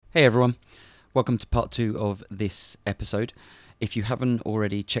Hey everyone, welcome to part 2 of this episode. If you haven't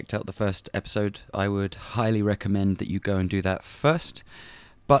already checked out the first episode, I would highly recommend that you go and do that first.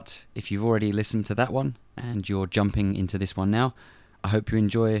 But if you've already listened to that one and you're jumping into this one now, I hope you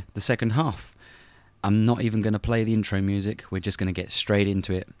enjoy the second half. I'm not even going to play the intro music, we're just going to get straight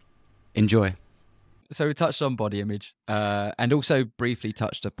into it. Enjoy. So we touched on body image and also briefly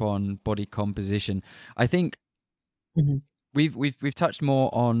touched upon body composition. I think we've touched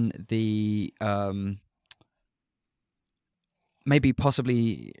more on the maybe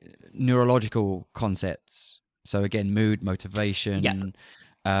possibly neurological concepts. So again, mood, motivation,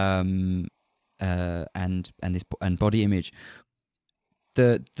 and body image.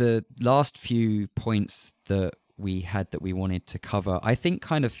 The last few points that we had that we wanted to cover, I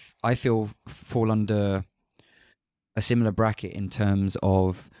think I feel fall under a similar bracket in terms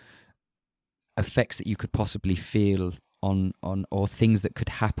of effects that you could possibly feel on or things that could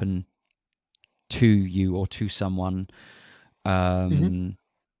happen to you or to someone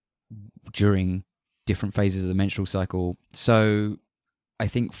during different phases of the menstrual cycle. So I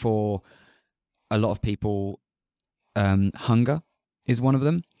think for a lot of people, hunger is one of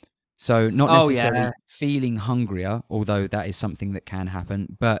them. So not necessarily feeling hungrier, although that is something that can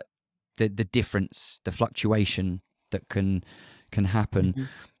happen, but the difference, the fluctuation that can happen.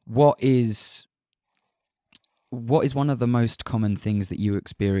 What is one of the most common things that you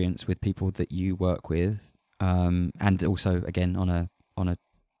experience with people that you work with, and also again on a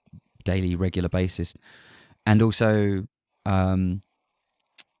daily, regular basis? And also, I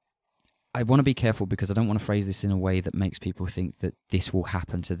want to be careful because I don't want to phrase this in a way that makes people think that this will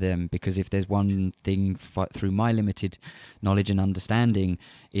happen to them. Because if there's one thing through my limited knowledge and understanding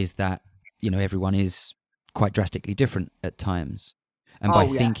is that, everyone is quite drastically different at times. And by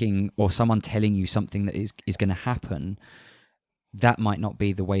thinking or someone telling you something that is going to happen, that might not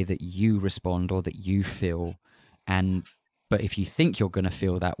be the way that you respond or that you feel. But if you think you're going to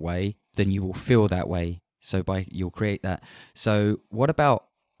feel that way, then you will feel that way. So you'll create that. So what about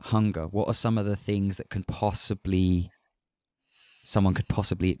hunger? What are some of the things that someone could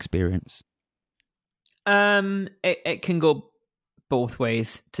possibly experience? It can go both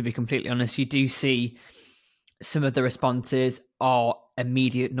ways, to be completely honest. You do see some of the responses are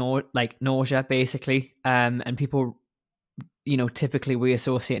immediate nausea, basically. And people, typically we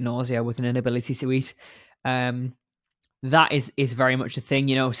associate nausea with an inability to eat. That is very much a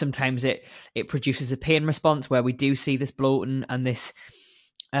thing. Sometimes it produces a pain response where we do see this bloating and this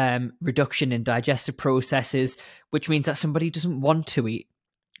reduction in digestive processes, which means that somebody doesn't want to eat.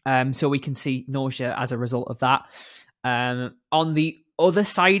 So we can see nausea as a result of that. On the other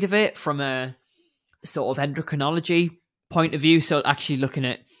side of it, from a sort of endocrinology point of view, so actually looking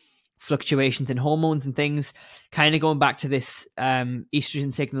at fluctuations in hormones and things, kind of going back to this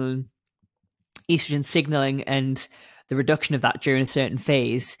estrogen signaling and the reduction of that during a certain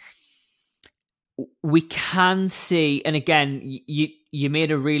phase, we can see, and again, you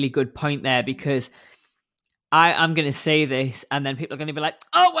made a really good point there, because I'm going to say this, and then people are going to be like,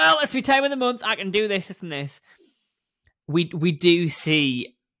 oh, well, it's my time of the month, I can do this and this. We do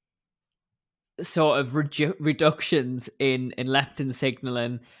see sort of reductions in leptin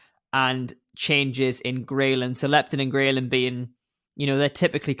signaling and changes in ghrelin. So leptin and ghrelin being, they're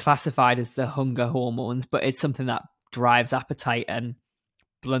typically classified as the hunger hormones, but it's something that drives appetite and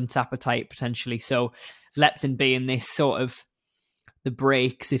blunts appetite potentially. So leptin being this sort of the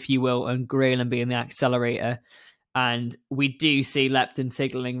brakes, if you will, and ghrelin being the accelerator. And we do see leptin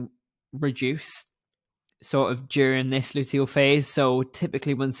signaling reduce sort of during this luteal phase. So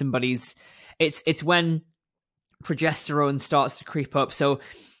typically when it's when progesterone starts to creep up. So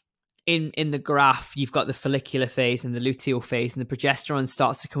in the graph, you've got the follicular phase and the luteal phase, and the progesterone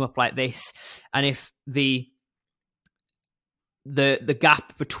starts to come up like this. And if the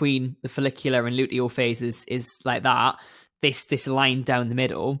gap between the follicular and luteal phases is like that, this line down the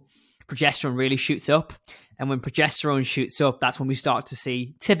middle, progesterone really shoots up. And when progesterone shoots up, that's when we start to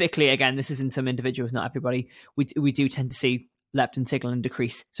see, typically, again, this is in some individuals, not everybody, we do tend to see leptin signaling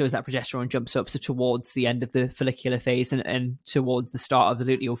decrease. So as that progesterone jumps up, so towards the end of the follicular phase and towards the start of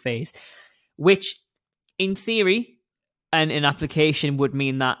the luteal phase, which in theory and in application would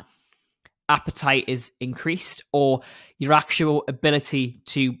mean that appetite is increased, or your actual ability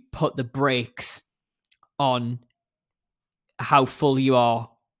to put the brakes on how full you are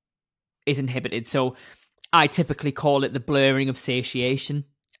is inhibited. So I typically call it the blurring of satiation.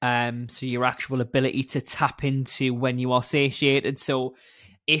 So your actual ability to tap into when you are satiated. So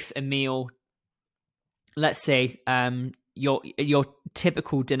if a meal, let's say your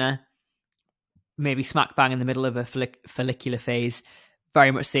typical dinner, maybe smack bang in the middle of a follicular phase,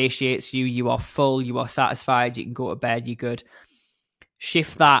 very much satiates you. You are full, you are satisfied, you can go to bed, you're good.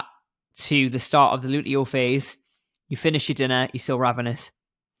 Shift that to the start of the luteal phase. You finish your dinner, you're still ravenous.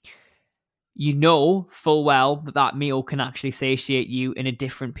 You know full well that that meal can actually satiate you in a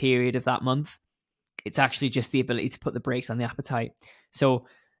different period of that month. It's actually just the ability to put the brakes on the appetite. So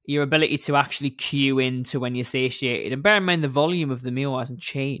your ability to actually cue into when you're satiated, and bear in mind the volume of the meal hasn't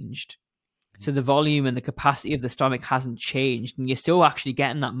changed. So the volume and the capacity of the stomach hasn't changed, and you're still actually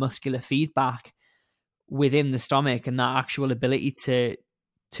getting that muscular feedback within the stomach and that actual ability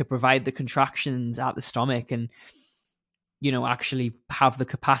to provide the contractions at the stomach and, you know, actually have the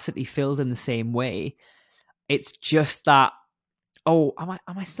capacity filled in the same way. It's just that, oh, am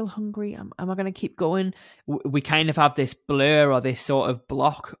I still hungry? Am I going to keep going? We kind of have this blur or this sort of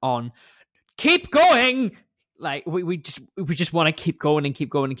block on keep going. Like we just want to keep going and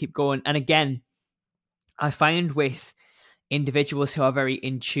keep going and keep going. And again, I find with individuals who are very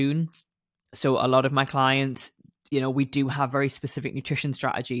in tune, so a lot of my clients, you know, we do have very specific nutrition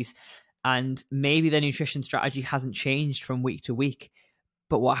strategies, and maybe their nutrition strategy hasn't changed from week to week,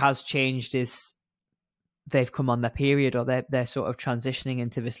 but what has changed is they've come on their period, or they're sort of transitioning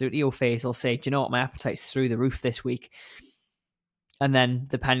into this luteal phase. They'll say, do you know what, my appetite's through the roof this week. And then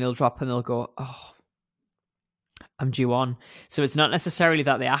the penny will drop and they'll go, oh, I'm due on. So it's not necessarily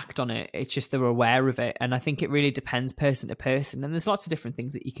that they act on it, it's just they're aware of it. And I think it really depends person to person. And there's lots of different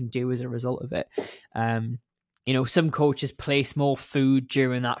things that you can do as a result of it. You know, some coaches place more food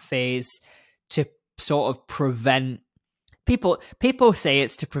during that phase to sort of prevent people say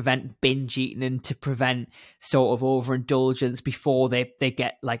it's to prevent binge eating and to prevent sort of overindulgence before they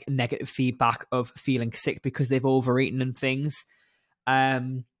get like negative feedback of feeling sick because they've overeaten and things.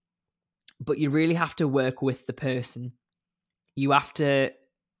 But you really have to work with the person. You have to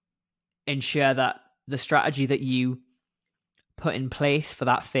ensure that the strategy that you put in place for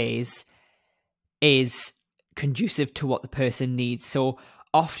that phase is conducive to what the person needs. So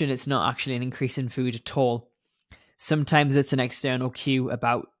often it's not actually an increase in food at all. Sometimes it's an external cue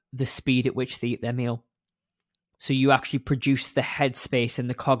about the speed at which they eat their meal. So you actually produce the headspace and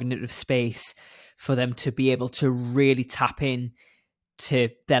the cognitive space for them to be able to really tap in to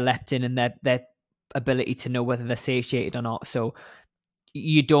their leptin and their ability to know whether they're satiated or not. So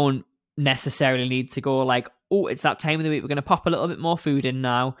you don't necessarily need to go like, oh, it's that time of the week, we're going to pop a little bit more food in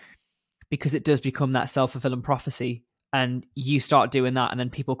now, because it does become that self-fulfilling prophecy. And you start doing that, and then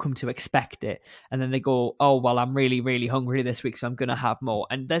people come to expect it. And then they go, oh, well, I'm really, really hungry this week, so I'm going to have more.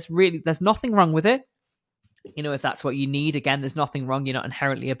 And there's nothing wrong with it. You know, if that's what you need, again, there's nothing wrong. You're not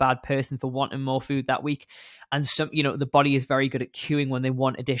inherently a bad person for wanting more food that week. And some, you know, the body is very good at cueing when they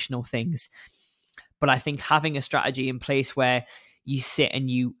want additional things. But I think having a strategy in place where you sit and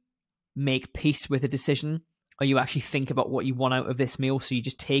you make peace with a decision, or you actually think about what you want out of this meal. So you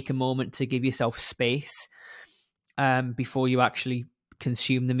just take a moment to give yourself space before you actually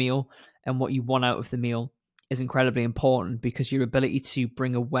consume the meal, and what you want out of the meal is incredibly important, because your ability to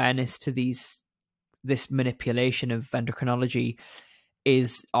bring awareness to this manipulation of endocrinology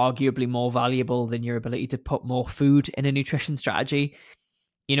is arguably more valuable than your ability to put more food in a nutrition strategy.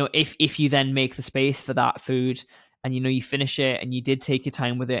 You know, if you then make the space for that food, and, you know, you finish it and you did take your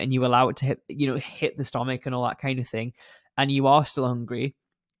time with it and you allow it to hit the stomach and all that kind of thing, and you are still hungry,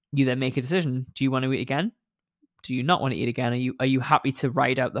 you then make a decision. Do you want to eat again? Do you not want to eat again? Are you happy to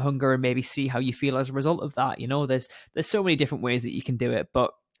ride out the hunger and maybe see how you feel as a result of that? You know, there's so many different ways that you can do it,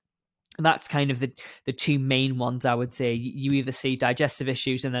 but that's kind of the two main ones, I would say. You either see digestive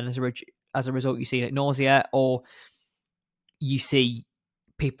issues, and then as a result you see like nausea, or you see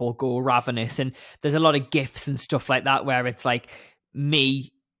people go ravenous. And there's a lot of gifs and stuff like that where it's like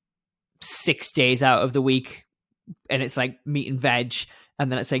me 6 days out of the week, and it's like meat and veg,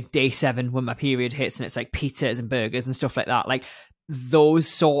 and then it's like day 7 when my period hits, and it's like pizzas and burgers and stuff like that. Like those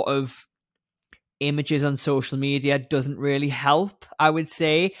sort of images on social media doesn't really help, I would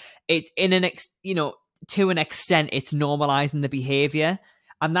say. It's to an extent, it's normalizing the behavior,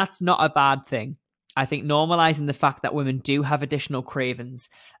 and that's not a bad thing. I think normalizing the fact that women do have additional cravings,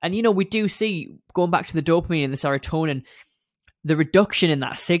 and, you know, we do see, going back to the dopamine and the serotonin, the reduction in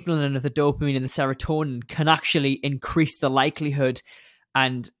that signaling of the dopamine and the serotonin can actually increase the likelihood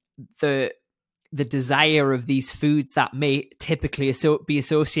and the desire of these foods that may typically be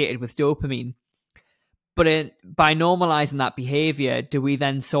associated with dopamine. But by normalizing that behavior, do we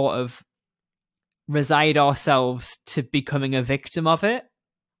then sort of reside ourselves to becoming a victim of it?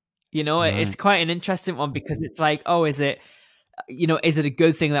 You know, right. It's quite an interesting one, because it's like, oh, is it a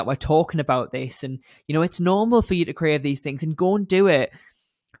good thing that we're talking about this? And, you know, it's normal for you to crave these things, and go and do it.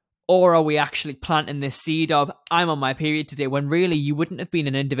 Or are we actually planting this seed of, I'm on my period today, when really you wouldn't have been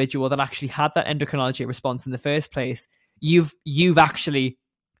an individual that actually had that endocrinology response in the first place. You've actually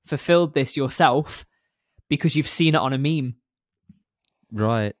fulfilled this yourself because you've seen it on a meme.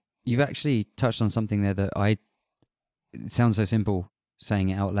 Right. You've actually touched on something there that it sounds so simple saying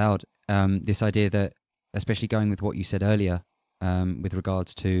it out loud. This idea that, especially going with what you said earlier, with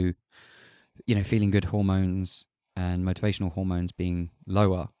regards to, feeling good hormones and motivational hormones being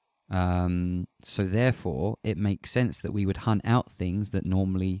lower. So therefore, it makes sense that we would hunt out things that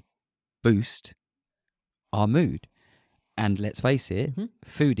normally boost our mood. And let's face it,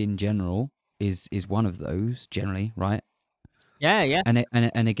 food in general is one of those generally, right? Yeah.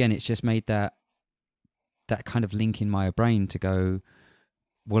 And again, it's just made that kind of link in my brain to go,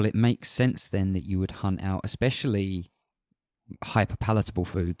 well, it makes sense then that you would hunt out, especially hyperpalatable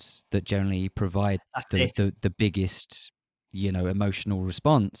foods that generally provide the biggest, emotional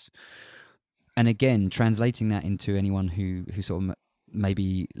response. And again, translating that into anyone who sort of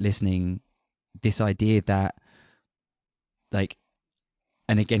maybe listening, this idea that, like,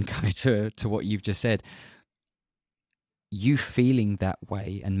 and again, coming to what you've just said, you feeling that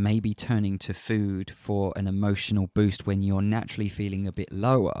way and maybe turning to food for an emotional boost when you're naturally feeling a bit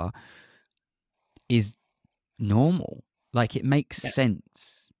lower is normal. Like, it makes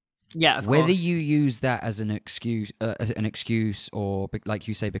sense. Yeah, of whether course. you use that as an excuse, or, like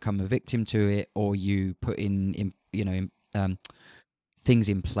you say, become a victim to it, or you put in things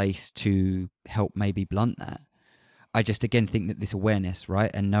in place to help maybe blunt that. I just again think that this awareness,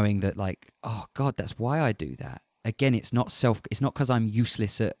 right, and knowing that, like, oh God, that's why I do that. Again, it's not because I'm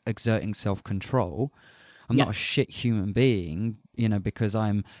useless at exerting self-control. I'm not a shit human being, because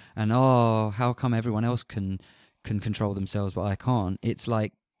how come everyone else can control themselves but I can't? It's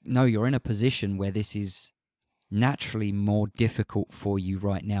like, no, you're in a position where this is naturally more difficult for you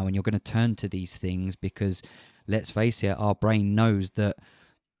right now, and you're going to turn to these things because, let's face it, our brain knows that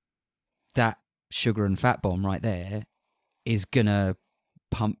sugar and fat bomb right there is going to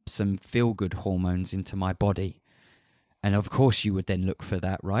pump some feel-good hormones into my body. And of course you would then look for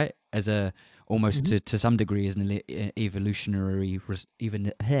that, right? As a almost to some degree as an evolutionary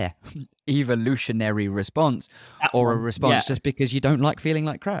evolutionary response, or a response just because you don't like feeling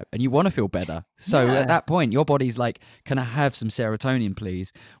like crap and you want to feel better. So at that point, your body's like, can I have some serotonin,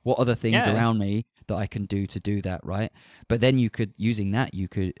 please? What are the things around me that I can do to do that, right? But then using that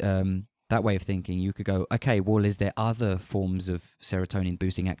that way of thinking, you could go, okay, well, is there other forms of serotonin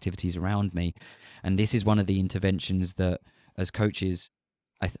boosting activities around me? And this is one of the interventions that, as coaches,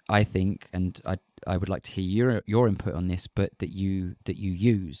 I think, and I would like to hear your input on this, but that you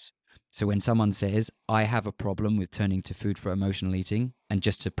use. So when someone says, I have a problem with turning to food for emotional eating, and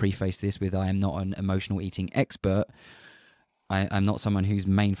just to preface this with, I am not an emotional eating expert, I'm not someone whose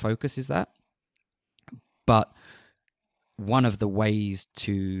main focus is that. But one of the ways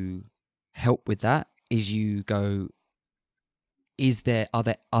to help with that is you go, are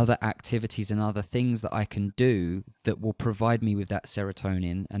there other activities and other things that I can do that will provide me with that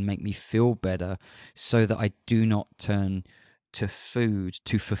serotonin and make me feel better, so that I do not turn to food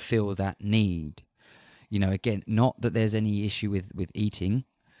to fulfill that need? Again, not that there's any issue with eating,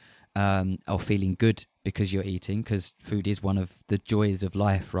 or feeling good because you're eating, because food is one of the joys of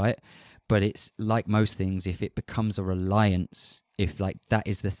life, right? But it's like most things, if it becomes a reliance, if like that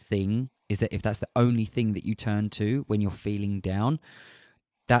is the thing, if that's the only thing that you turn to when you're feeling down,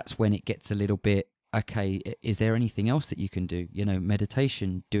 that's when it gets a little bit, okay, is there anything else that you can do?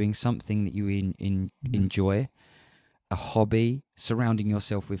 Meditation, doing something that you enjoy, a hobby, surrounding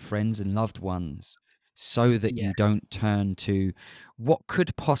yourself with friends and loved ones, so that you don't turn to what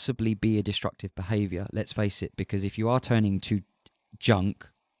could possibly be a destructive behavior. Let's face it, because if you are turning to junk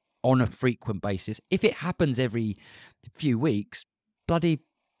on a frequent basis, if it happens every few weeks, bloody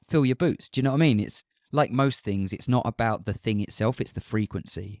fill your boots. Do you know what I mean? It's like most things, it's not about the thing itself, it's the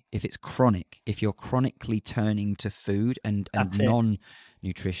frequency. If it's chronic, if you're chronically turning to food and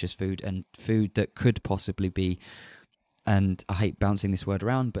non-nutritious food, and food that could possibly be, and I hate bouncing this word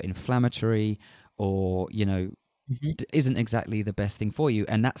around, but inflammatory, or isn't exactly the best thing for you,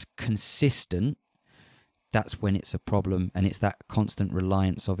 and that's consistent, that's when it's a problem. And it's that constant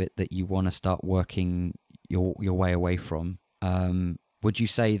reliance of it that you want to start working your way away from. Would you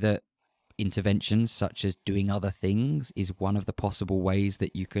say that interventions such as doing other things is one of the possible ways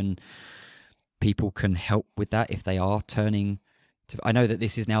that people can help with that if they are turning to? I know that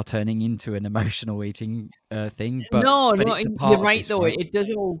this is now turning into an emotional eating thing, but no, it's a part you're right, of this, though. right? It does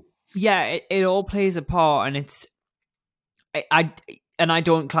all, it all plays a part, and it's I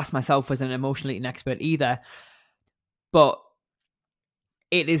don't class myself as an emotional eating expert either, but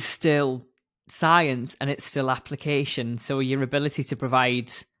it is still science and it's still application. So your ability to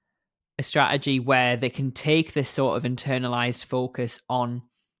provide a strategy where they can take this sort of internalized focus on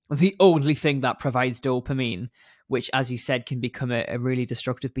the only thing that provides dopamine, which, as you said, can become a really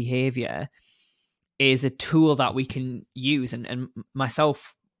destructive behavior, is a tool that we can use. And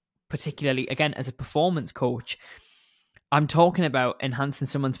myself, particularly, again, as a performance coach, I'm talking about enhancing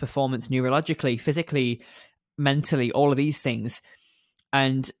someone's performance neurologically, physically, mentally, all of these things,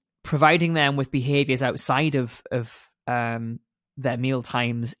 and providing them with behaviors outside of their meal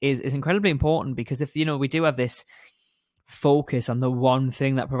times is incredibly important, because if, we do have this focus on the one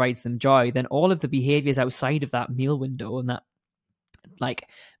thing that provides them joy, then all of the behaviors outside of that meal window and that like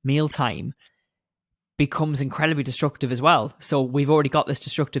meal time becomes incredibly destructive as well. So we've already got this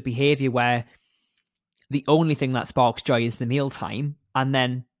destructive behavior where the only thing that sparks joy is the meal time, and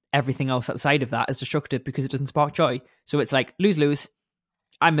then everything else outside of that is destructive because it doesn't spark joy. So it's like lose-lose.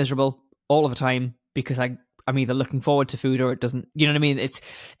 I'm miserable all of the time because I'm either looking forward to food or it doesn't. You know what I mean? It's,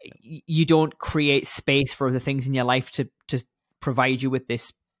 you don't create space for other things in your life to provide you with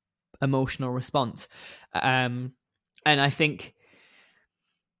this emotional response. And I think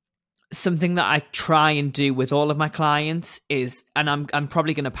something that I try and do with all of my clients is, and I'm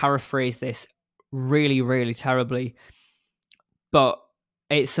probably going to paraphrase this really, really terribly, but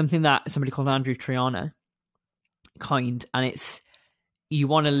it's something that somebody called Andrew Triana coined, and it's, you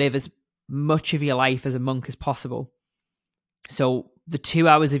want to live as much of your life as a monk as possible. So the 2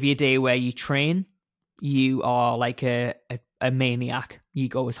 hours of your day where you train, you are like a maniac. You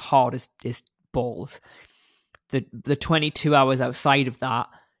go as hard as balls. The 22 hours outside of that,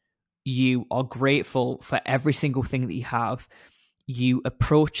 you are grateful for every single thing that you have. You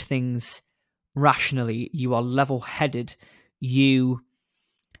approach things rationally. You are level-headed. You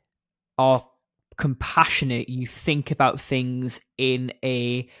are compassionate. You think about things in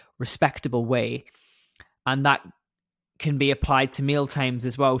a respectable way, and that can be applied to meal times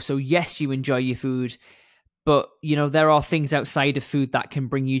as well. So yes, you enjoy your food, but there are things outside of food that can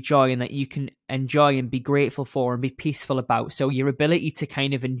bring you joy and that you can enjoy and be grateful for and be peaceful about. So your ability to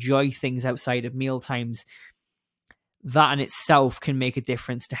kind of enjoy things outside of meal times, that in itself can make a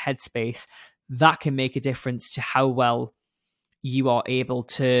difference to headspace. That can make a difference to how well you are able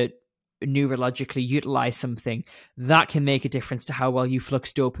to neurologically utilize something. That can make a difference to how well you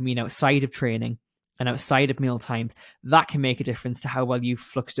flux dopamine outside of training and outside of meal times. That can make a difference to how well you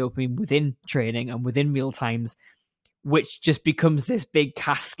flux dopamine within training and within meal times, which just becomes this big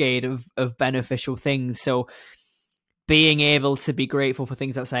cascade of beneficial things. So being able to be grateful for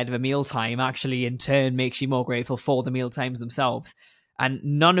things outside of a meal time actually in turn makes you more grateful for the meal times themselves. And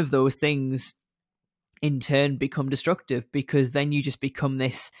none of those things in turn become destructive, because then you just become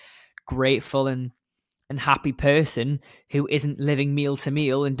this grateful and happy person who isn't living meal to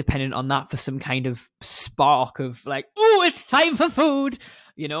meal and dependent on that for some kind of spark of like, oh, it's time for food.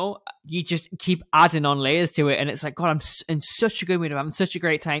 You just keep adding on layers to it, and it's like, God, I'm in such a good mood. I'm having such a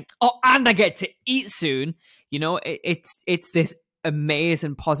great time. Oh, and I get to eat soon. It's this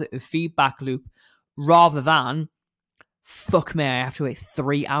amazing positive feedback loop, rather than, fuck me, I have to wait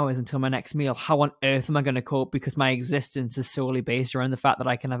 3 hours until my next meal. How on earth am I going to cope? Because my existence is solely based around the fact that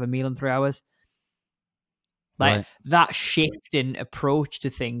I can have a meal in 3 hours. Like right. That shift in approach to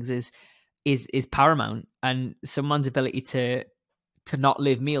things is paramount, and someone's ability to not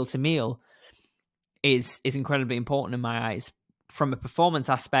live meal to meal is incredibly important in my eyes, from a performance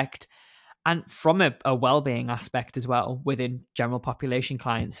aspect and from a well-being aspect as well within general population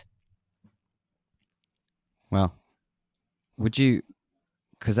clients. Well, would you,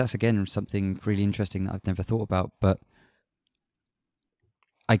 because that's again something really interesting that I've never thought about, but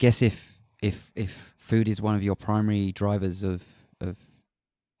I guess if food is one of your primary drivers of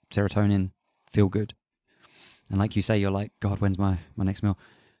serotonin, feel good, and like you say, you're like, God, when's my next meal?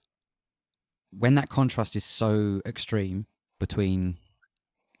 When that contrast is so extreme between,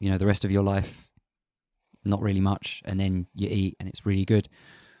 the rest of your life, not really much, and then you eat and it's really good,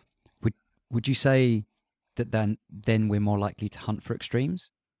 would you say that then we're more likely to hunt for extremes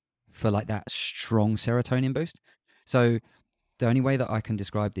for like that strong serotonin boost? So the only way that I can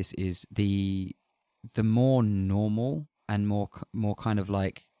describe this is the more normal and more kind of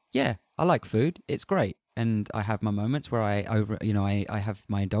like, yeah, I like food, it's great, and I have my moments where I have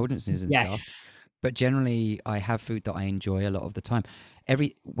my indulgences and stuff, but generally I have food that I enjoy a lot of the time.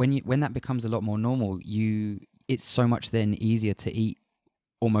 When that becomes a lot more normal, it's so much then easier to eat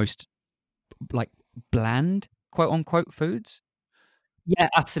almost like bland, quote unquote, foods. Yeah,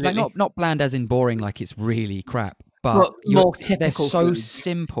 absolutely. Like not bland as in boring, like it's really crap, but more typical. They're so foods.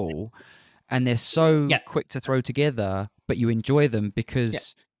 simple, and they're so quick to throw together but you enjoy them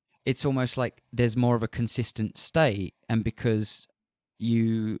because it's almost like there's more of a consistent state, and because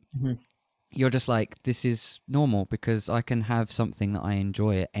you you're just like, this is normal because I can have something that I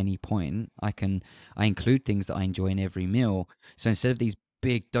enjoy at any point. I include things that I enjoy in every meal. So instead of these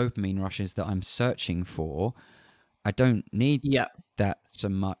big dopamine rushes that I'm searching for, I don't need that so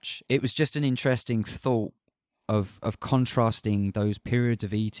much. It was just an interesting thought of contrasting those periods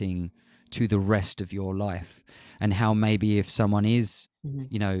of eating to the rest of your life, and how maybe if someone is,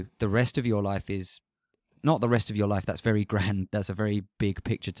 you know, the rest of your life is not the rest of your life. That's very grand. That's a very big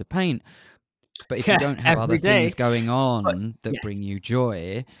picture to paint. But if you don't have other every day. things going on that Yes. bring you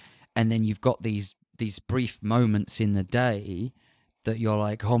joy, and then you've got these brief moments in the day that you're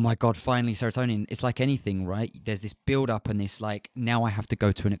like, oh my God, finally serotonin. It's like anything, right? There's this build up and this like, now I have to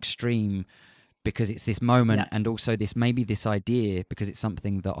go to an extreme because it's this moment, and also this maybe this idea, because it's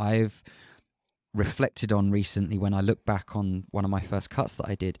something that I've reflected on recently when I look back on one of my first cuts that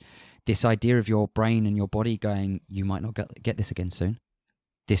I did. This idea of your brain and your body going, you might not get this again soon.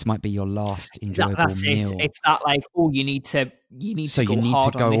 This might be your last enjoyable That's meal. It's that like, oh, you need to So go you need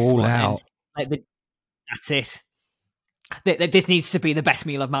hard to go on this all one, out. and like that's it. This needs to be the best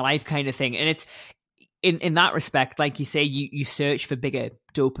meal of my life, kind of thing. And it's in that respect, like you say, you search for bigger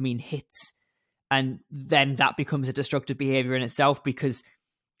dopamine hits, and then that becomes a destructive behavior in itself, because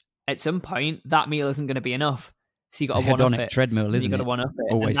at some point that meal isn't going to be enough. So you got to one up Hedonic it. treadmill, isn't You got to it? one up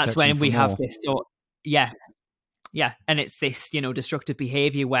it, Always and that's searching when for we have more. this sort. Yeah, and it's this, you know, destructive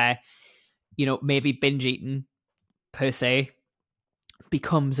behavior where, you know, maybe binge eating per se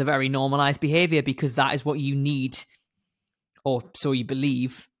becomes a very normalized behavior because that is what you need, or so you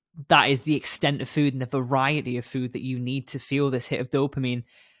believe. That is the extent of food and the variety of food that you need to feel this hit of dopamine.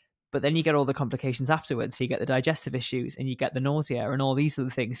 But then you get all the complications afterwards. So you get the digestive issues and you get the nausea and all these other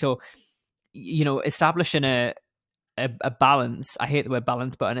things. So, you know, establishing a balance, I hate the word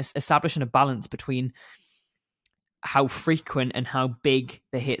balance, but establishing a balance between how frequent and how big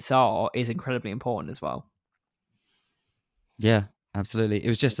the hits are is incredibly important as well. Yeah, absolutely. It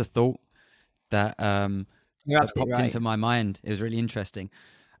was just a thought that that popped into my mind. It was really interesting.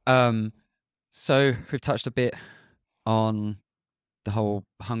 So we've touched a bit on the whole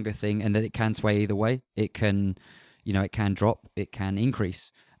hunger thing, and that it can sway either way. It can, you know, it can drop, it can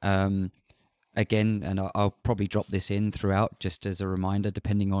increase. Again, and I'll probably drop this in throughout just as a reminder,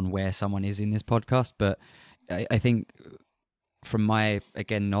 depending on where someone is in this podcast. But I think from my,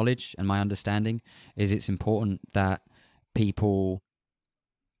 again, knowledge and my understanding is it's important that people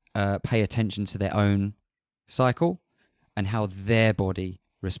pay attention to their own cycle and how their body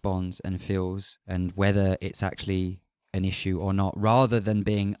responds and feels, and whether it's actually an issue or not, rather than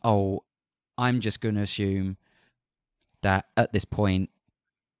being, oh, I'm just going to assume that at this point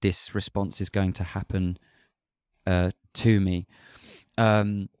this response is going to happen to me,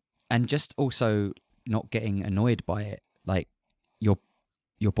 and just also not getting annoyed by it. Like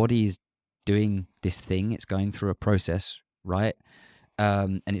your body is doing this thing, it's going through a process, right?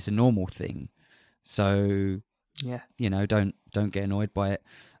 And it's a normal thing. So you know, don't get annoyed by it.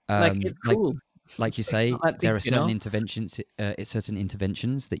 Like, it's cool. Like you say, there are certain know? interventions. Certain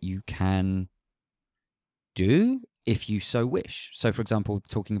interventions that you can do if you so wish. So, for example,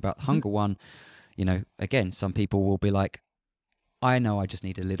 talking about the hunger one, you know, again, some people will be like, I know I just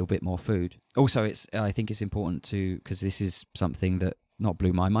need a little bit more food. Also, I think it's important to, because this is something that not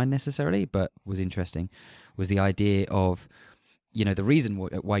blew my mind necessarily, but was interesting, was the idea of, you know, the reason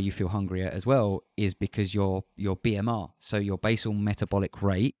why you feel hungrier as well is because your BMR, so your basal metabolic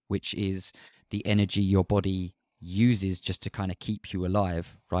rate, which is the energy your body uses just to kind of keep you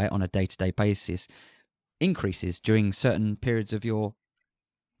alive, right, on a day-to-day basis, increases during certain periods of your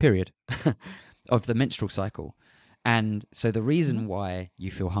period of the menstrual cycle. And so the reason why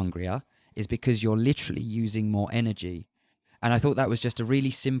you feel hungrier is because you're literally using more energy. And I thought that was just a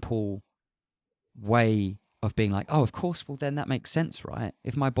really simple way of being like, oh, of course, well, then that makes sense, right?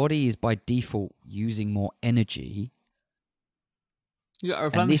 If my body is by default using more energy,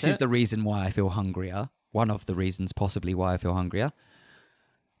 and this is the reason why I feel hungrier, one of the reasons possibly why I feel hungrier,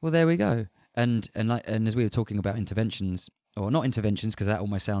 well, there we go. And as we were talking about interventions, or not interventions, because that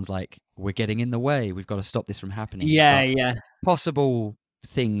almost sounds like we're getting in the way, we've got to stop this from happening. Yeah. Possible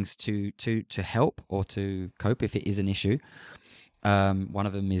things to help or to cope if it is an issue. One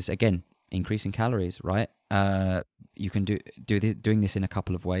of them is, again, increasing calories, right? You can doing this in a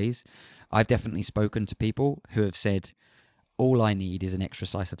couple of ways. I've definitely spoken to people who have said, all I need is an extra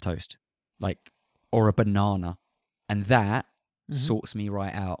slice of toast, like, or a banana, and that sorts me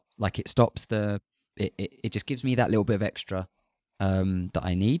right out. Like, it stops it just gives me that little bit of extra that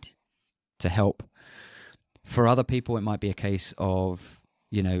I need to help. For other people, it might be a case of,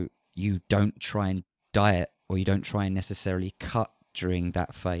 you don't try and diet, or you don't try and necessarily cut during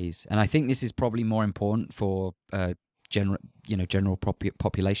that phase. And I think this is probably more important for general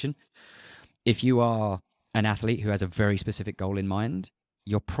population. If you are an athlete who has a very specific goal in mind,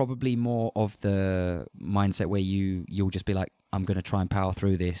 you're probably more of the mindset where you'll just be like, I'm going to try and power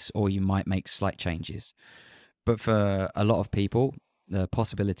through this, or you might make slight changes. But for a lot of people, the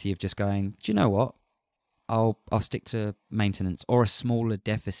possibility of just going, do you know what? I'll stick to maintenance or a smaller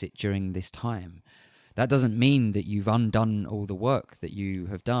deficit during this time. That doesn't mean that you've undone all the work that you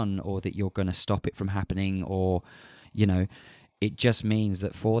have done, or that you're going to stop it from happening, or, it just means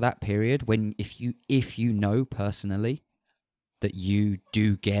that for that period, if you know personally that you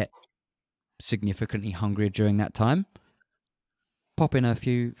do get significantly hungrier during that time, pop in a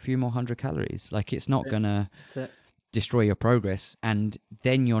few more 100 calories. Like, it's not going to destroy your progress, and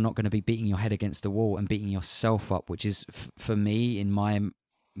then you're not going to be beating your head against the wall and beating yourself up, which is for me, in my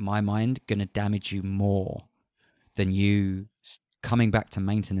mind, going to damage you more than you coming back to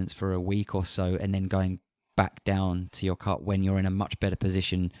maintenance for a week or so and then going back down to your cut when you're in a much better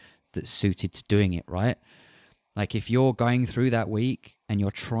position that's suited to doing it, right? Like, if you're going through that week and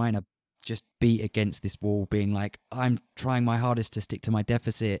you're trying to just beat against this wall, being like, I'm trying my hardest to stick to my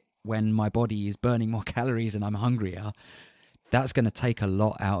deficit when my body is burning more calories and I'm hungrier, that's going to take a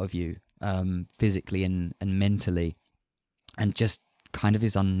lot out of you, physically and mentally, and just kind of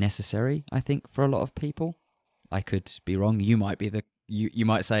is unnecessary, I think, for a lot of people. I could be wrong. You might be you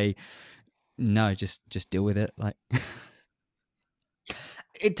might say, no, just deal with it. Like,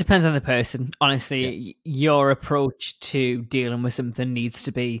 it depends on the person. Honestly, your approach to dealing with something needs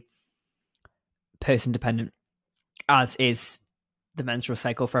to be person dependent, as is the menstrual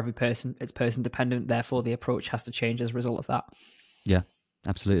cycle for every person. It's person dependent, therefore the approach has to change as a result of that. Yeah,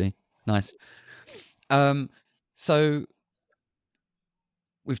 absolutely. Nice. So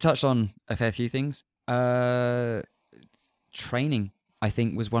we've touched on a fair few things. Training, I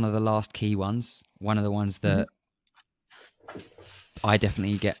think, was one of the last key ones. One of the ones that I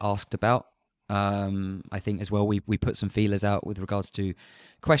definitely get asked about. I think as well, we put some feelers out with regards to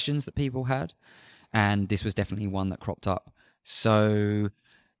questions that people had, and this was definitely one that cropped up. So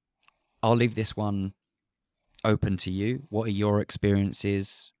I'll leave this one open to you. What are your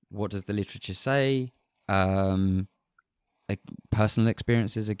experiences? What does the literature say? Like, personal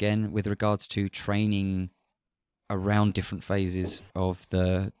experiences, again, with regards to training around different phases of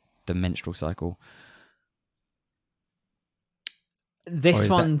the menstrual cycle. This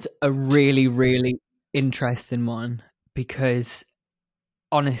one's a really, really interesting one, because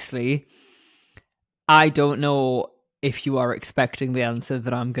honestly, I don't know if you are expecting the answer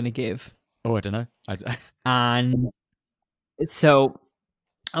that I'm going to give. Oh, I don't know. And so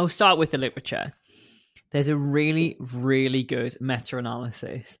I'll start with the literature. There's a really, really good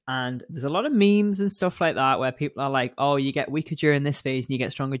meta-analysis, and there's a lot of memes and stuff like that where people are like, oh, you get weaker during this phase and you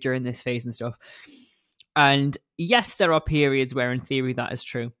get stronger during this phase and stuff. And yes, there are periods where in theory that is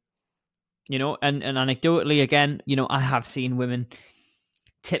true. And anecdotally, again, I have seen women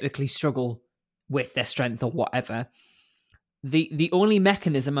typically struggle with their strength or whatever. The only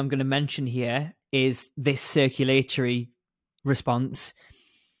mechanism I'm going to mention here is this circulatory response,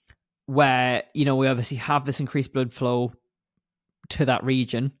 where, we obviously have this increased blood flow to that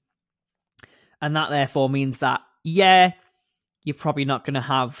region. And that therefore means that, you're probably not going to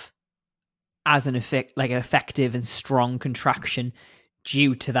have as an effective and strong contraction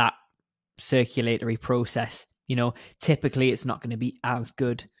due to that circulatory process. Typically it's not going to be as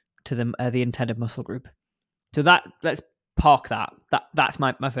good to the intended muscle group. So let's park that. That's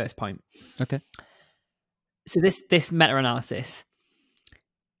my first point. Okay. So this meta-analysis,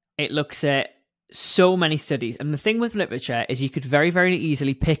 it looks at so many studies. And the thing with literature is you could very, very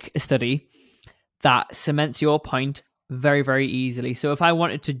easily pick a study that cements your point very, very easily. So if I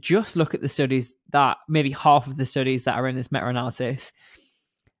wanted to just look at the studies, that maybe half of the studies that are in this meta-analysis,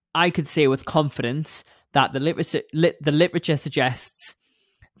 I could say with confidence that the literature suggests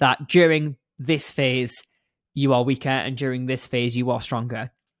that during this phase, you are weaker, and during this phase, you are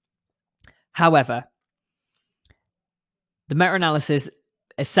stronger. However, the meta-analysis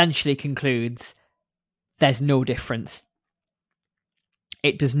essentially concludes there's no difference.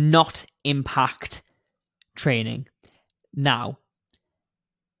 It does not impact training. Now,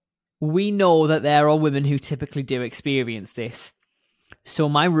 we know that there are women who typically do experience this. So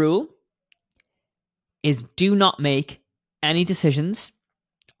my rule is do not make any decisions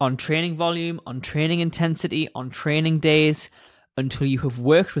on training volume, on training intensity, on training days until you have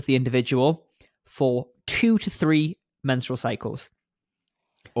worked with the individual for 2 to 3 menstrual cycles.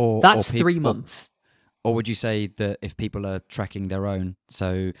 That's 3 months. Or would you say that if people are tracking their own,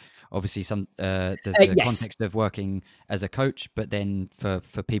 so obviously there's the Yes. context of working as a coach, but then for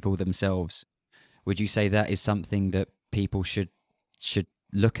people themselves, would you say that is something that people should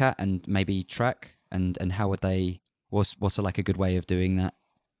look at and maybe track, and how would they, what's like a good way of doing that?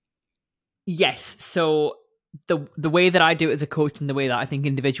 Yes. So the way that I do it as a coach and the way that I think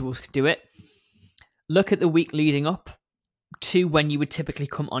individuals could do it, look at the week leading up to when you would typically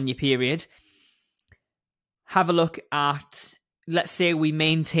come on your period. Have a look at, let's say we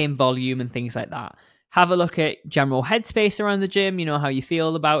maintain volume and things like that. Have a look at general headspace around the gym, you know, how you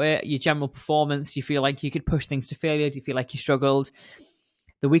feel about it, your general performance. Do you feel like you could push things to failure? Do you feel like you struggled?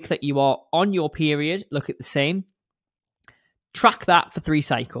 The week that you are on your period, look at the same. Track that for 3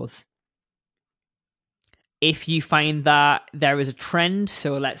 cycles. If you find that there is a trend,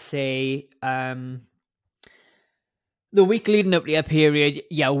 so let's say the week leading up to your period,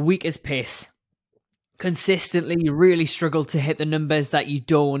 weak as piss. Consistently, you really struggle to hit the numbers that you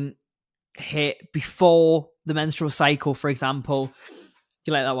don't hit before the menstrual cycle, for example. Do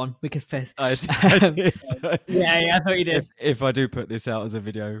you like that one? Weak as piss. I did. Yeah, I thought you did. If I do put this out as a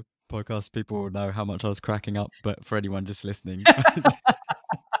video podcast, people will know how much I was cracking up. But for anyone just listening,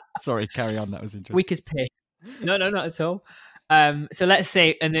 sorry, carry on. That was interesting. Weak as piss. No, not at all. So let's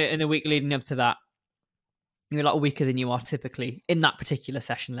say in the week leading up to that, you're a lot weaker than you are typically in that particular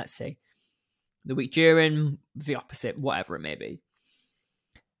session, let's say. The week during, the opposite, whatever it may be.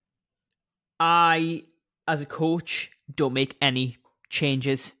 I, as a coach, don't make any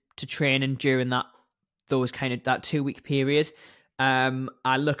changes to training during that 2-week period.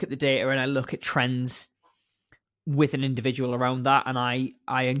 I look at the data and I look at trends with an individual around that, and I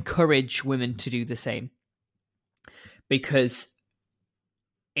encourage women to do the same, because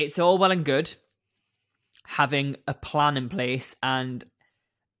it's all well and good having a plan in place, and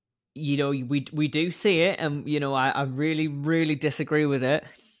you know, we do see it, and you know, I really, really disagree with it,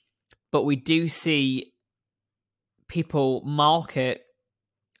 but we do see people market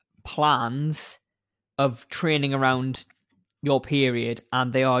plans of training around your period,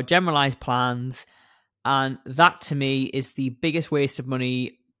 and they are generalized plans, and that to me is the biggest waste of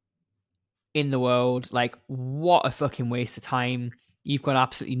money in the world. Like, what a fucking waste of time. You've got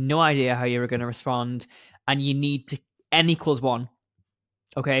absolutely no idea how you're going to respond, and you need to N equals 1.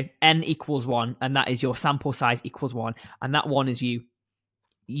 Okay, N equals 1, and that is your sample size equals 1, and that 1 is you.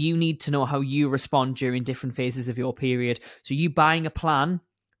 You need to know how you respond during different phases of your period. So you buying a plan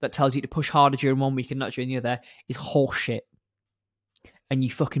that tells you to push harder during one week and not during the other is horseshit. And you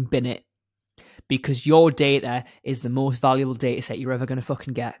fucking bin it. Because your data is the most valuable data set you're ever going to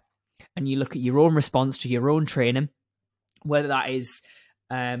fucking get. And you look at your own response to your own training, whether that is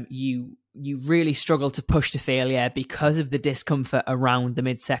you really struggle to push to failure because of the discomfort around the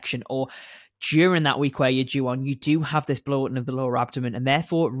midsection, or during that week where you're due on, you do have this bloating of the lower abdomen, and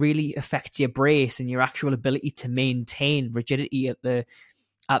therefore it really affects your brace and your actual ability to maintain rigidity at the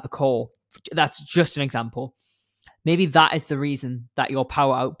core. That's just an example. Maybe that is the reason that your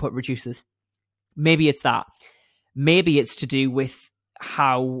power output reduces. Maybe it's that. Maybe it's to do with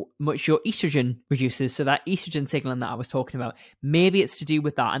how much your estrogen reduces. So that estrogen signaling that I was talking about, maybe it's to do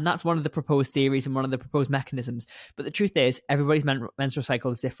with that. And that's one of the proposed theories and one of the proposed mechanisms. But the truth is, everybody's menstrual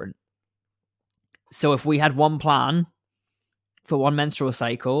cycle is different. So if we had one plan for one menstrual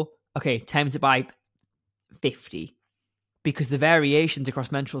cycle, okay, times it by 50, because the variations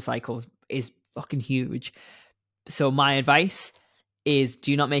across menstrual cycles is fucking huge. So my advice is,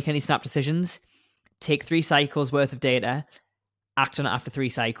 do not make any snap decisions. Take 3 cycles worth of data, act on it after 3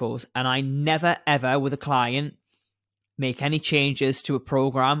 cycles. And I never, ever, with a client, make any changes to a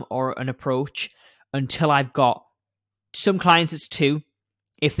program or an approach until I've got, some clients it's 2.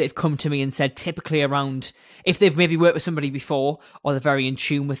 If they've come to me and said, typically around, if they've maybe worked with somebody before, or they're very in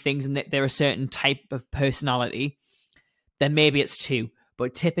tune with things and they're a certain type of personality, then maybe it's 2.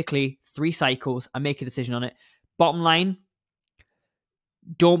 But typically 3 cycles, I make a decision on it. Bottom line,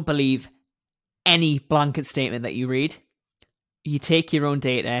 don't believe any blanket statement that you read. You take your own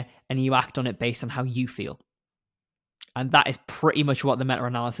data and you act on it based on how you feel. And that is pretty much what the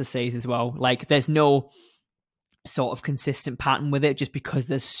meta-analysis says as well. Like, there's no sort of consistent pattern with it, just because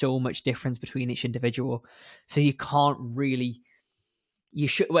there's so much difference between each individual. So you can't really,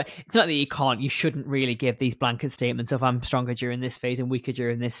 it's not that you can't, you shouldn't really give these blanket statements of I'm stronger during this phase and weaker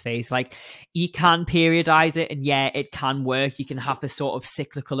during this phase. Like, you can periodize it, and yeah, it can work. You can have this sort of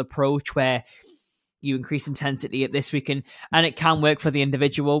cyclical approach where you increase intensity at this week, and it can work for the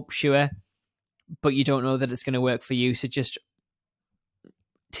individual, sure, but you don't know that it's going to work for you. So just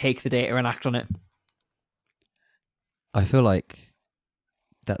take the data and act on it. I feel like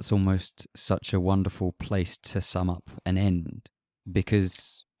that's almost such a wonderful place to sum up and end,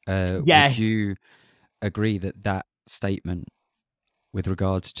 because Yeah. would you agree that that statement with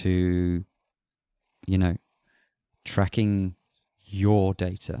regards to, you know, tracking your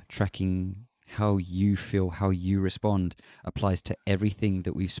data, tracking how you feel, how you respond, applies to everything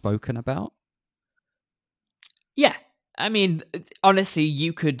that we've spoken about? Yeah. I mean, honestly,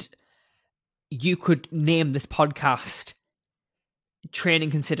 you could name this podcast training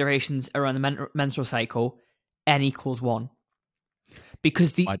considerations around the menstrual cycle, N equals 1.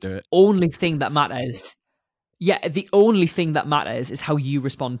 Because the I do it. only thing that matters, the only thing that matters is how you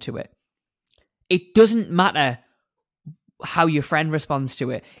respond to it. It doesn't matter how your friend responds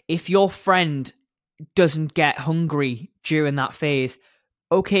to it. If your friend doesn't get hungry during that phase,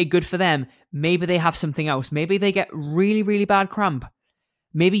 okay, good for them. Maybe they have something else. Maybe they get really, really bad cramp.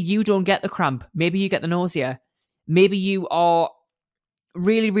 Maybe you don't get the cramp. Maybe you get the nausea. Maybe you are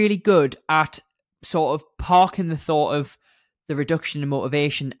really, really good at sort of parking the thought of the reduction in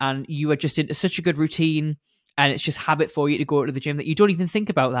motivation, and you are just into such a good routine and it's just habit for you to go to the gym that you don't even think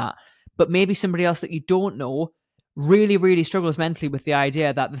about that. But maybe somebody else that you don't know really, really struggles mentally with the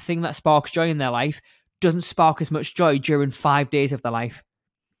idea that the thing that sparks joy in their life doesn't spark as much joy during 5 days of their life.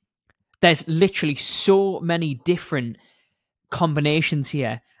 There's literally so many different combinations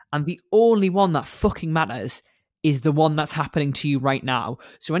here, and the only one that fucking matters is the one that's happening to you right now.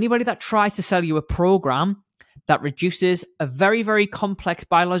 So anybody that tries to sell you a program that reduces a very, very complex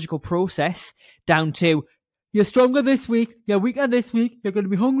biological process down to you're stronger this week, you're weaker this week, you're going to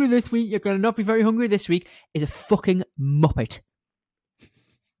be hungry this week, you're going to not be very hungry this week, is a fucking muppet.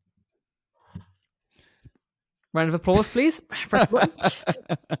 Round of applause, please.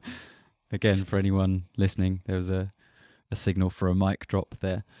 Again, for anyone listening, there was a signal for a mic drop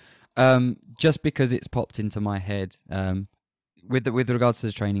there. Just because it's popped into my head, with regards to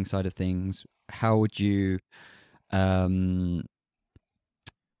the training side of things, how would you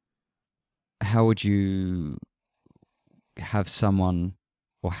have someone,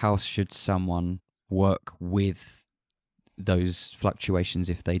 or how should someone work with those fluctuations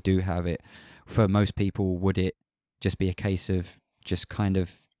if they do have it? For most people, would it just be a case of just kind of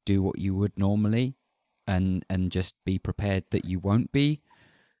do what you would normally and just be prepared that you won't be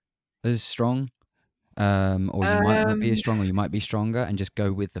as strong, or you might not be as strong, or you might be stronger, and just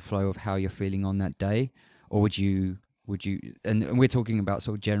go with the flow of how you're feeling on that day? Or would you and we're talking about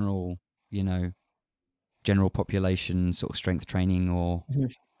sort of general population sort of strength training or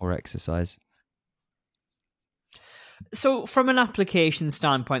exercise? So from an application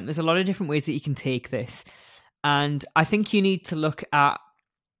standpoint, there's a lot of different ways that you can take this. And I think you need to look at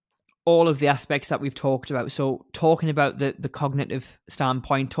all of the aspects that we've talked about. So talking about the cognitive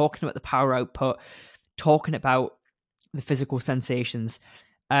standpoint, talking about the power output, talking about the physical sensations.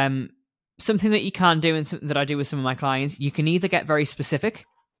 Something that you can do, and something that I do with some of my clients, you can either get very specific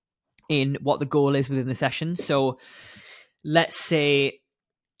in what the goal is within the session. So let's say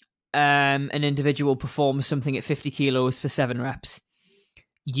an individual performs something at 50 kilos for 7 reps.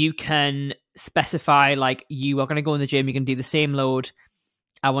 You can specify, like, you are going to go in the gym, you're going to do the same load.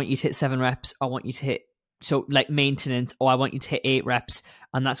 I want you to hit 7 reps. I want you to hit, so like maintenance, or I want you to hit 8 reps,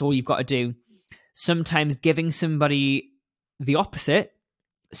 and that's all you've got to do. Sometimes giving somebody the opposite.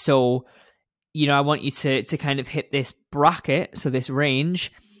 So, I want you to kind of hit this bracket, so this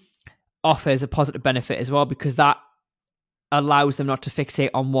range offers a positive benefit as well, because that allows them not to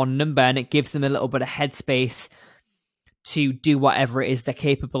fixate on one number, and it gives them a little bit of headspace to do whatever it is they're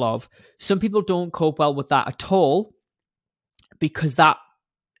capable of. Some people don't cope well with that at all, because that,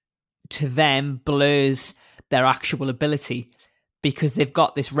 to them, blurs their actual ability, because they've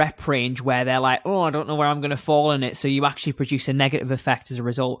got this rep range where they're like, oh, I don't know where I'm going to fall in it. So you actually produce a negative effect as a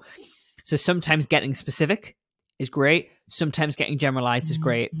result. So sometimes getting specific is great. Sometimes getting generalized is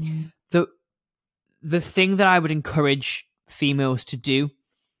great. The thing that I would encourage females to do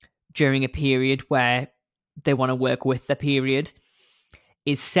during a period where they want to work with their period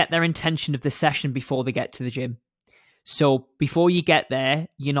is set their intention of the session before they get to the gym. So before you get there,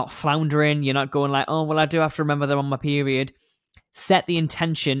 you're not floundering. You're not going like, oh, well, I do have to remember that I'm on my period. Set the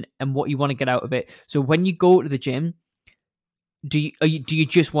intention and what you want to get out of it. So when you go to the gym, do you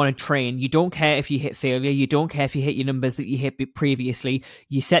just want to train? You don't care if you hit failure. You don't care if you hit your numbers that you hit previously.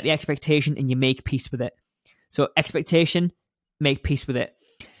 You set the expectation and you make peace with it. So expectation, make peace with it.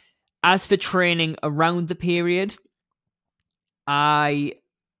 As for training around the period, I'm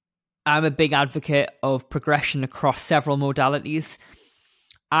a big advocate of progression across several modalities.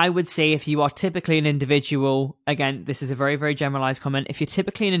 I would say if you are typically an individual, again, this is a very, very generalized comment. If you're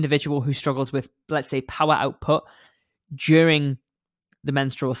typically an individual who struggles with, let's say, power output during the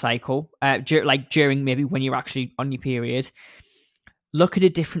menstrual cycle, during maybe when you're actually on your period, look at a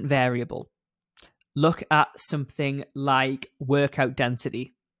different variable. Look at something like workout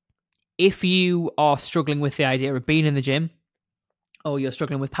density. If you are struggling with the idea of being in the gym, or you're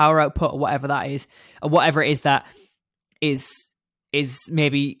struggling with power output, or whatever that is, or whatever it is that is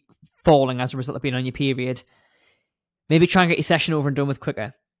maybe falling as a result of being on your period, maybe try and get your session over and done with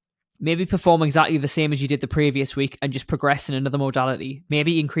quicker. Maybe perform exactly the same as you did the previous week and just progress in another modality.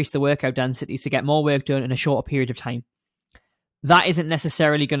 Maybe increase the workout density to get more work done in a shorter period of time. That isn't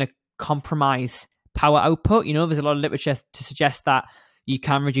necessarily going to compromise power output. There's a lot of literature to suggest that you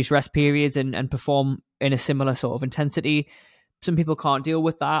can reduce rest periods and perform in a similar sort of intensity. Some people can't deal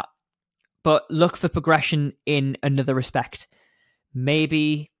with that, but look for progression in another respect.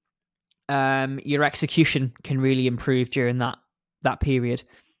 Maybe your execution can really improve during that period,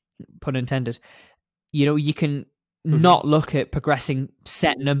 pun intended. You can not look at progressing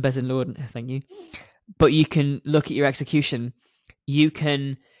set numbers and load, thank you, but you can look at your execution. You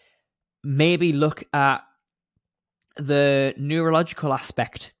can maybe look at the neurological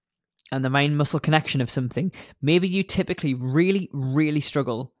aspect and the mind-muscle connection of something. Maybe you typically really, really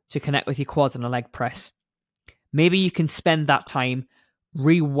struggle to connect with your quads on a leg press. Maybe you can spend that time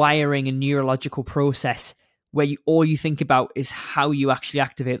rewiring a neurological process where all you think about is how you actually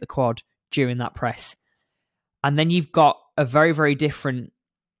activate the quad during that press. And then you've got a very, very different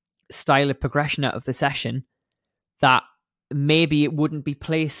style of progression out of the session that maybe it wouldn't be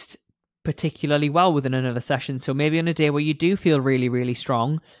placed particularly well within another session. So maybe on a day where you do feel really, really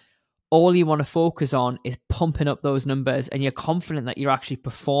strong, all you want to focus on is pumping up those numbers, and you're confident that you're actually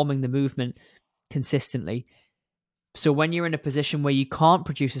performing the movement consistently. So when you're in a position where you can't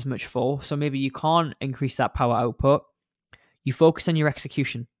produce as much force, so maybe you can't increase that power output, you focus on your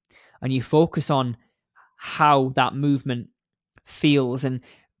execution and you focus on how that movement feels and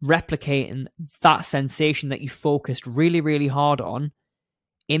replicating that sensation that you focused really, really hard on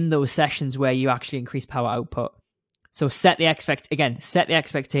in those sessions where you actually increase power output. So set the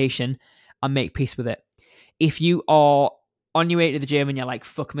expectation and make peace with it. If you are on your way to the gym and you're like,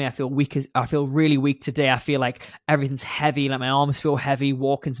 fuck me, I feel really weak today. I feel like everything's heavy, like my arms feel heavy,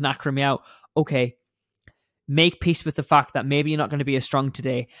 walking's knackering me out. Okay, make peace with the fact that maybe you're not going to be as strong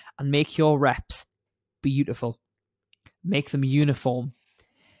today, and make your reps beautiful. Make them uniform.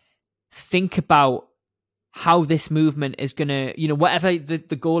 Think about how this movement is going to, whatever the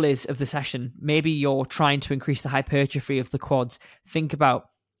goal is of the session. Maybe you're trying to increase the hypertrophy of the quads. Think about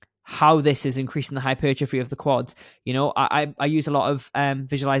how this is increasing the hypertrophy of the quads. I use a lot of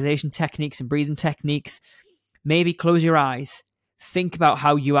visualization techniques and breathing techniques. Maybe close your eyes. Think about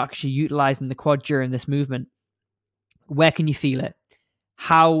how you actually utilizing the quad during this movement. Where can you feel it?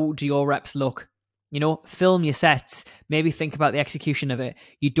 How do your reps look? Film your sets. Maybe think about the execution of it.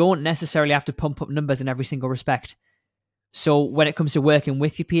 You don't necessarily have to pump up numbers in every single respect. So when it comes to working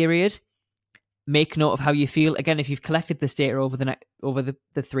with your period, make note of how you feel. Again, if you've collected this data over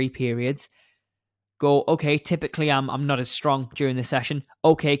the 3 periods, go, okay, typically I'm not as strong during the session.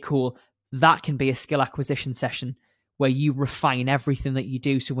 Okay, cool. That can be a skill acquisition session where you refine everything that you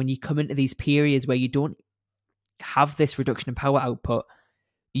do. So when you come into these periods where you don't have this reduction in power output,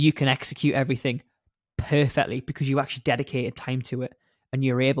 you can execute everything perfectly because you actually dedicated time to it, and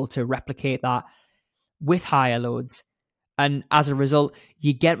you're able to replicate that with higher loads. And as a result,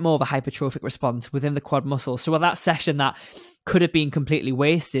 you get more of a hypertrophic response within the quad muscle. So that session that could have been completely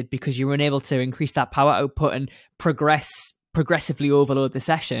wasted because you were unable to increase that power output and progressively overload the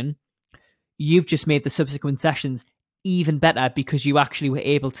session, you've just made the subsequent sessions even better because you actually were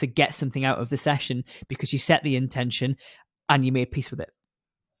able to get something out of the session because you set the intention and you made peace with it.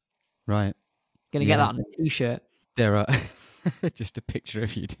 Right. Gonna get that on a t-shirt. There are just a picture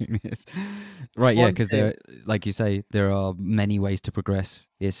of you doing this. Right, yeah, because there, like you say, there are many ways to progress.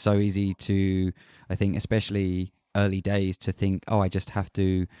 It's so easy to, I think, especially early days, to think, oh, I just have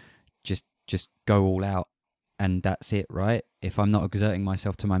to just go all out and that's it, right? If I'm not exerting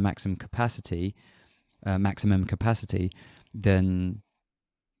myself to my maximum capacity, then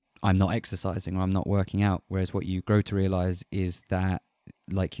I'm not exercising or I'm not working out. Whereas what you grow to realize is that,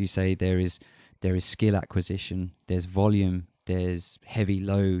 like you say, there is skill acquisition, there's volume, there's heavy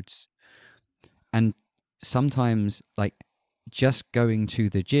loads. And sometimes, like, just going to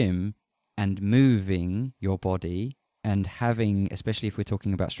the gym and moving your body and having, especially if we're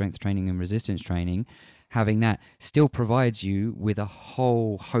talking about strength training and resistance training, having that still provides you with a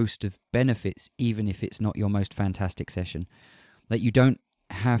whole host of benefits, even if it's not your most fantastic session. Like, you don't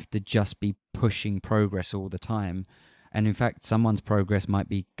have to just be pushing progress all the time. And in fact, someone's progress might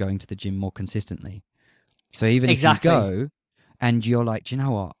be going to the gym more consistently. So even if you go and you're like, do you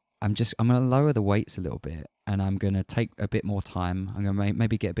know what? I'm going to lower the weights a little bit, and I'm going to take a bit more time. I'm going to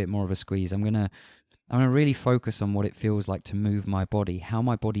maybe get a bit more of a squeeze. I'm going to really focus on what it feels like to move my body, how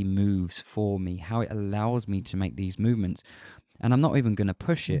my body moves for me, how it allows me to make these movements. And I'm not even going to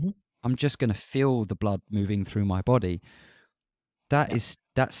push it. I'm just going to feel the blood moving through my body. That's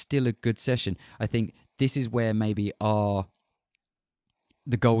still a good session. I think this is where maybe the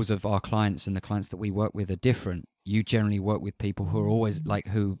goals of our clients and the clients that we work with are different. You generally work with people who are always like,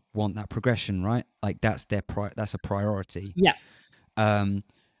 who want that progression, right? Like that's that's a priority. Yeah.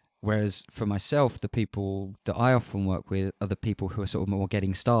 Whereas for myself, the people that I often work with are the people who are sort of more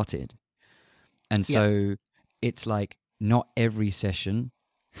getting started. And so it's like, not every session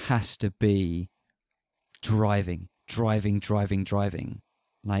has to be driving.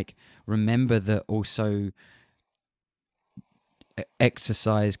 Like, remember that also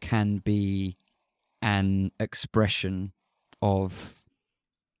exercise can be an expression of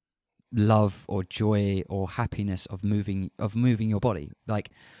love or joy or happiness of moving your body.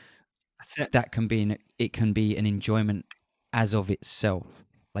 Like, that can be it can be an enjoyment as of itself.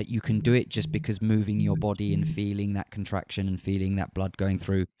 Like, you can do it just because moving your body and feeling that contraction and feeling that blood going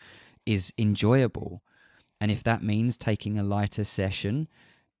through is enjoyable. And if that means taking a lighter session,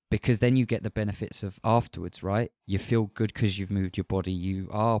 because then you get the benefits of afterwards, right? You feel good because you've moved your body. You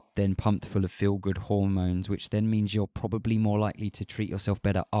are then pumped full of feel good hormones, which then means you're probably more likely to treat yourself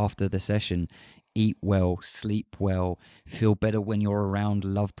better after the session, eat well, sleep well, feel better when you're around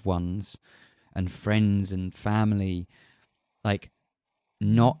loved ones and friends and family. Like,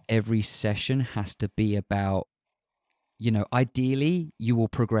 not every session has to be about, ideally you will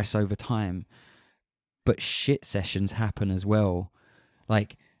progress over time, but shit sessions happen as well.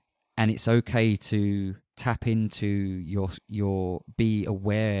 Like, and it's okay to tap into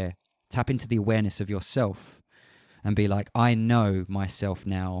tap into the awareness of yourself and be like, I know myself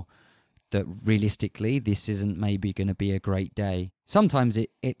now that realistically this isn't maybe going to be a great day. Sometimes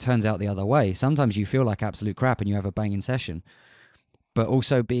it turns out the other way. Sometimes you feel like absolute crap and you have a banging session. But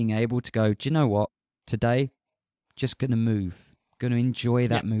also being able to go, do you know what? Today, just going to move, going to enjoy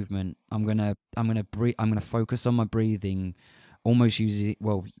that movement. I'm going to breathe. I'm going to focus on my breathing, almost using,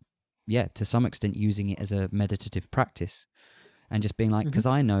 to some extent using it as a meditative practice, and just being like, because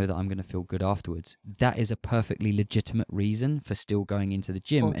I know that I'm going to feel good afterwards. That is a perfectly legitimate reason for still going into the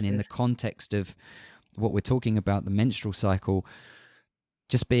gym. And in the context of what we're talking about, the menstrual cycle,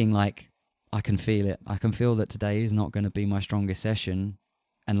 just being like, I can feel it. I can feel that today is not going to be my strongest session.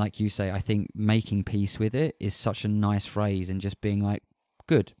 And like you say, I think making peace with it is such a nice phrase, and just being like,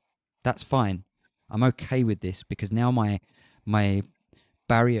 good, that's fine. I'm okay with this, because now my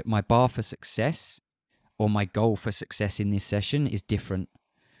bar for success, or my goal for success in this session, is different.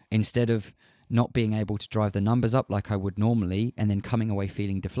 Instead of not being able to drive the numbers up like I would normally and then coming away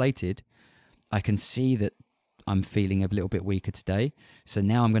feeling deflated, I can see that I'm feeling a little bit weaker today. So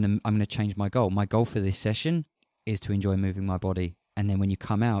now I'm going to change my goal. My goal for this session is to enjoy moving my body. And then when you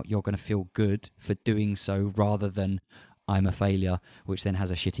come out, you're going to feel good for doing so, rather than I'm a failure, which then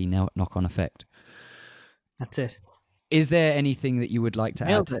has a shitty knock-on effect. That's it. Is there anything that you would like to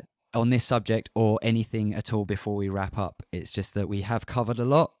add on this subject, or anything at all before we wrap up? It's just that we have covered a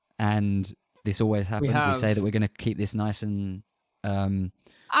lot, and this always happens. We say that we're going to keep this nice and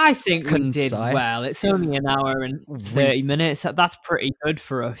I think concise. We did well. It's only an hour and 30 minutes. That's pretty good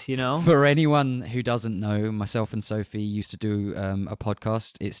for us, For anyone who doesn't know, myself and Sophie used to do a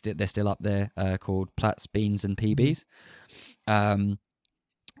podcast. They're still up there, called Plaits, Beans and PBs.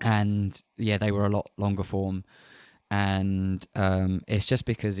 And yeah, they were a lot longer form. And it's just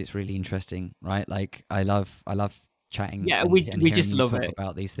because it's really interesting, right? Like, I love chatting. Yeah, and we hearing just you love talk it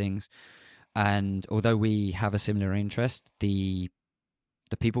about these things. And although we have a similar interest, the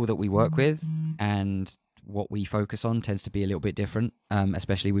people that we work with and what we focus on tends to be a little bit different,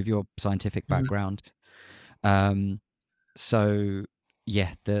 especially with your scientific background. So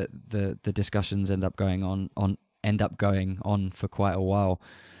yeah, the discussions end up going on for quite a while.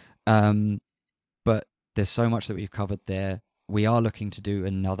 But there's so much that we've covered there. We are looking to do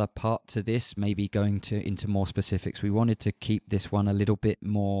another part to this, maybe going into more specifics. We wanted to keep this one a little bit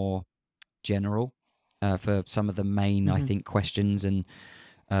more general, for some of the main, I think, questions and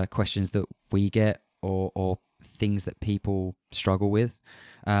questions that we get, or things that people struggle with,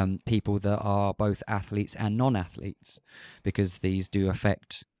 people that are both athletes and non-athletes, because these do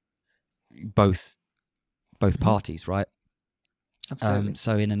affect both parties, right? Absolutely.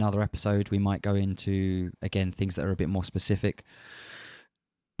 So in another episode, we might go into, again, things that are a bit more specific.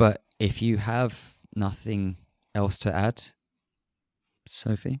 But if you have nothing else to add,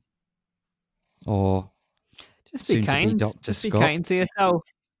 Sophie, or Just be Soon to be kind. Dr. Just Scott. be kind to yourself.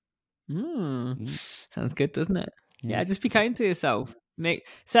 Sounds good, doesn't it? Yeah, just be kind to yourself.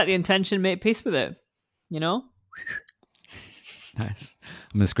 Set the intention, make peace with it. You know? Nice.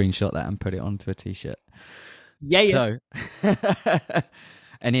 I'm going to screenshot that and put it onto a t-shirt. Yeah. So,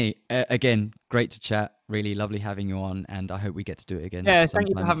 again, great to chat. Really lovely having you on, and I hope we get to do it again. Yeah, thank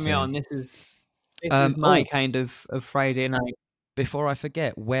you for sometime having me soon. on. This is my kind of Friday night. Before I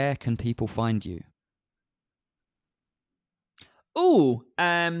forget, where can people find you? Oh,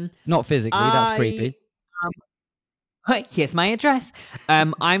 Not physically, that's creepy. Here's my address.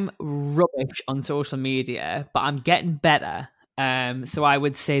 I'm rubbish on social media, but I'm getting better. So I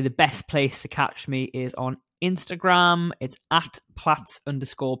would say the best place to catch me is on Instagram. It's at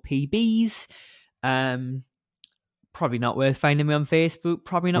Plaits_PBs. Probably not worth finding me on Facebook.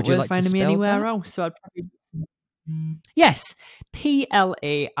 Probably not worth finding me anywhere else. So I'd probably yes,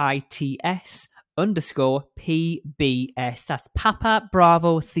 PLAITS_PBS. That's Papa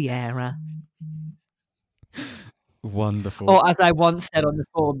Bravo Sierra. Wonderful. Or as I once said on the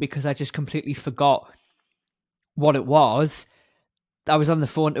phone, because I just completely forgot what it was, I was on the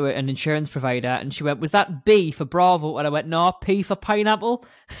phone to an insurance provider and she went, "Was that B for Bravo?" And I went, "No, P for pineapple."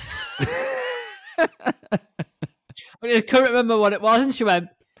 I just couldn't remember what it was, and she went,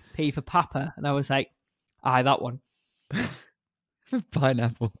 "P for Papa," and I was like, "Aye, that one."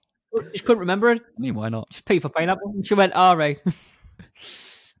 Pineapple. I just couldn't remember it. I mean, why not? Just P for pineapple. And she went, "All right."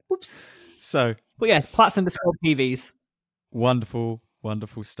 Oops. So, but yes, Plaits_PBs. Wonderful,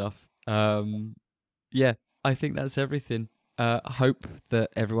 wonderful stuff. Yeah, I think that's everything. I hope that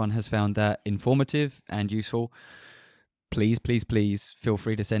everyone has found that informative and useful. Please, please, please feel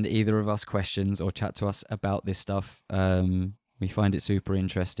free to send either of us questions or chat to us about this stuff. We find it super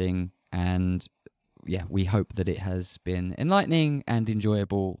interesting, and yeah, we hope that it has been enlightening and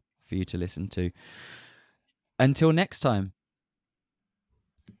enjoyable for you to listen to. Until next time.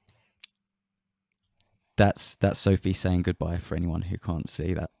 That's Sophie saying goodbye for anyone who can't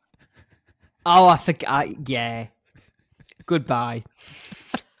see that. Oh, I forgot. Yeah. Goodbye.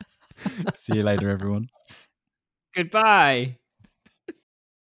 See you later, everyone. Goodbye.